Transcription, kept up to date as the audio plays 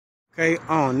Okay,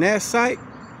 on that site,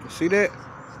 you see that?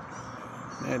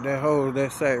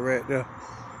 That site right there.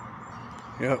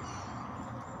 Yep.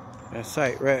 That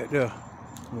site right there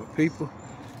with people.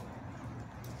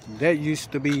 That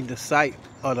used to be the site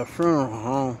of the funeral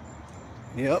home.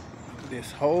 Yep.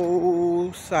 This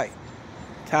whole site.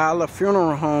 Tyler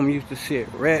Funeral Home used to sit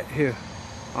right here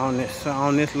on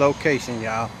this location,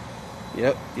 y'all.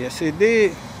 Yep. Yes, it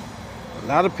did. A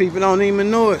lot of people don't even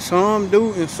know it. Some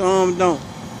do and some don't.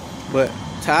 But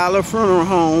Tyler Funeral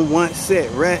Home once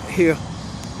sat right here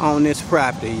on this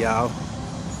property, y'all.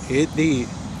 It did.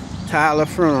 Tyler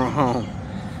Funeral Home.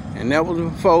 And that was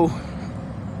before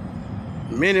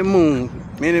many moons.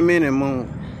 Many moons.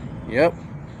 Yep.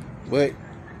 But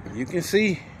you can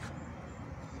see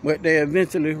what they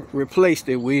eventually replaced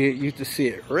it with. Used to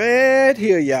sit right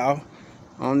here, y'all,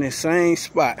 on this same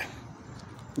spot.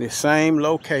 This same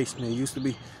location. It used to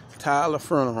be Tyler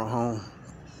Funeral Home.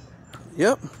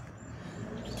 Yep.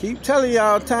 Keep telling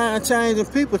y'all, time changing,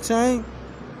 people change.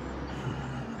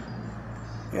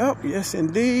 Yep, yes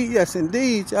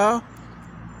indeed, y'all.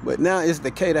 But now it's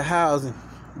Decatur housing.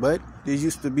 But this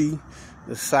used to be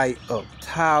the site of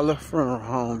Tyler Funeral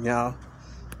Home, y'all.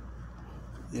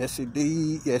 Yes it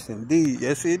did, yes indeed,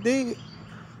 yes it did.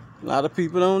 A lot of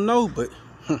people don't know, but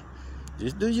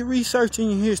just do your research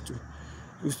in your history.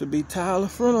 Used to be Tyler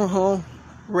Funeral Home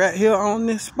right here on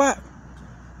this spot.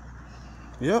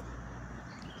 Yep.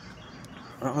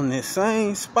 On this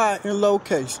same spot and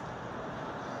location.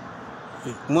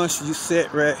 Once you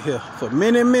sat right here for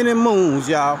many moons,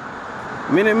 y'all.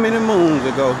 Many moons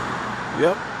ago.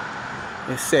 Yep.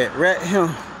 It sat right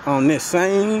here on this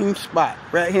same spot.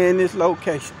 Right here in this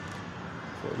location.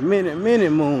 For many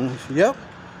moons. Yep.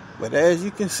 But as you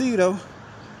can see though,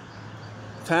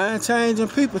 time changing,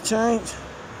 people change.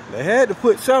 They had to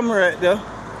put something right there.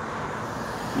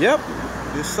 Yep.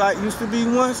 This site used to be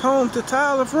once home to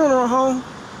Tyler Funeral Home.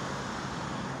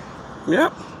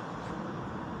 Yep.